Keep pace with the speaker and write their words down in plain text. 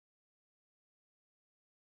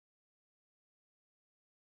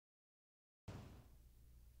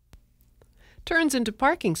Turns into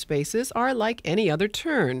parking spaces are like any other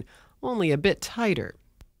turn, only a bit tighter.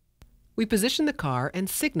 We position the car and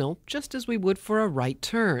signal just as we would for a right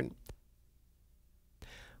turn.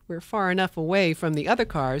 We're far enough away from the other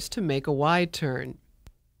cars to make a wide turn.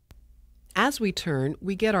 As we turn,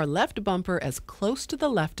 we get our left bumper as close to the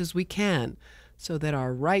left as we can, so that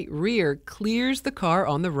our right rear clears the car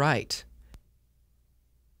on the right.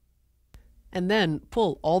 And then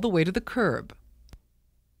pull all the way to the curb.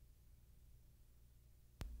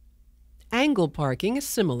 Angle parking is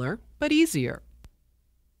similar, but easier.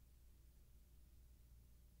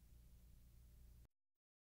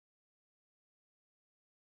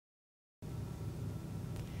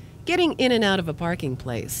 Getting in and out of a parking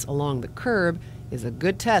place along the curb is a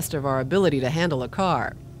good test of our ability to handle a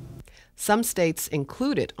car. Some states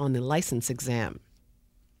include it on the license exam.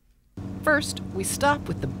 First, we stop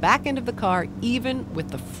with the back end of the car even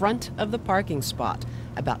with the front of the parking spot,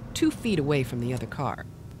 about 2 feet away from the other car.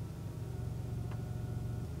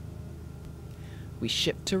 We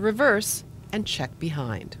shift to reverse and check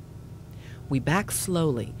behind. We back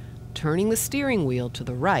slowly, turning the steering wheel to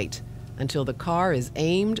the right until the car is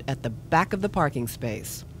aimed at the back of the parking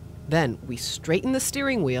space. Then we straighten the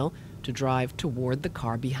steering wheel to drive toward the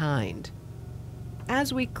car behind.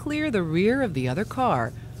 As we clear the rear of the other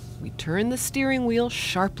car, we turn the steering wheel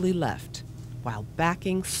sharply left while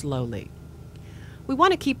backing slowly. We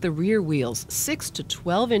want to keep the rear wheels 6 to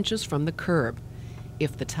 12 inches from the curb.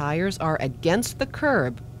 If the tires are against the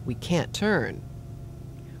curb, we can't turn.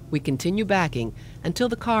 We continue backing until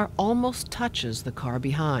the car almost touches the car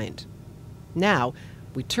behind. Now,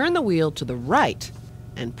 we turn the wheel to the right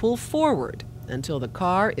and pull forward until the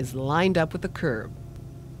car is lined up with the curb.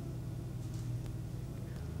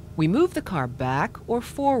 We move the car back or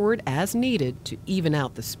forward as needed to even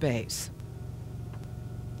out the space.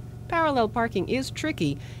 Parallel parking is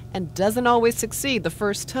tricky and doesn't always succeed the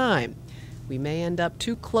first time. We may end up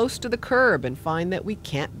too close to the curb and find that we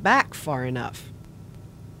can't back far enough.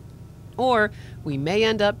 Or we may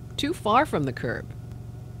end up too far from the curb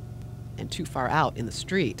and too far out in the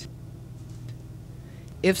street.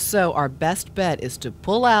 If so, our best bet is to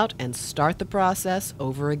pull out and start the process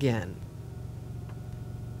over again.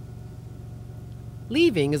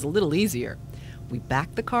 Leaving is a little easier. We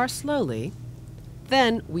back the car slowly,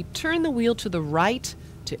 then we turn the wheel to the right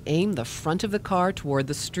to aim the front of the car toward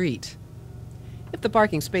the street. If the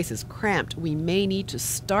parking space is cramped, we may need to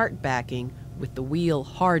start backing with the wheel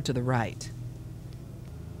hard to the right.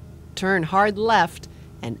 Turn hard left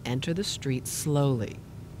and enter the street slowly.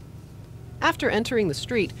 After entering the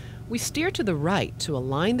street, we steer to the right to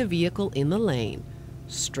align the vehicle in the lane,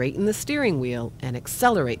 straighten the steering wheel, and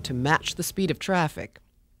accelerate to match the speed of traffic.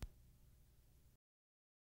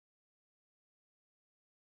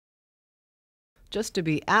 Just to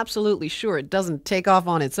be absolutely sure it doesn't take off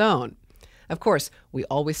on its own. Of course, we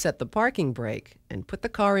always set the parking brake and put the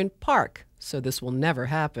car in park, so this will never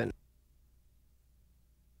happen.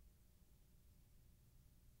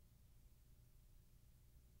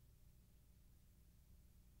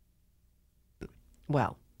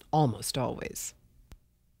 Well, almost always.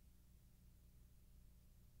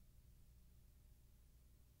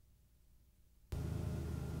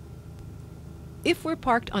 If we're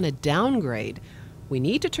parked on a downgrade, we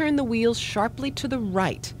need to turn the wheels sharply to the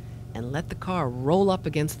right and let the car roll up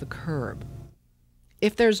against the curb.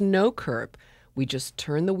 If there's no curb, we just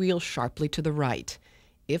turn the wheel sharply to the right.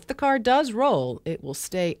 If the car does roll, it will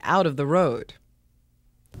stay out of the road.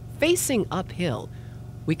 Facing uphill,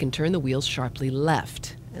 we can turn the wheels sharply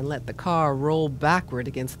left and let the car roll backward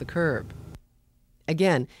against the curb.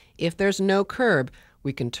 Again, if there's no curb,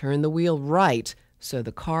 we can turn the wheel right so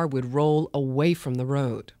the car would roll away from the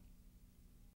road.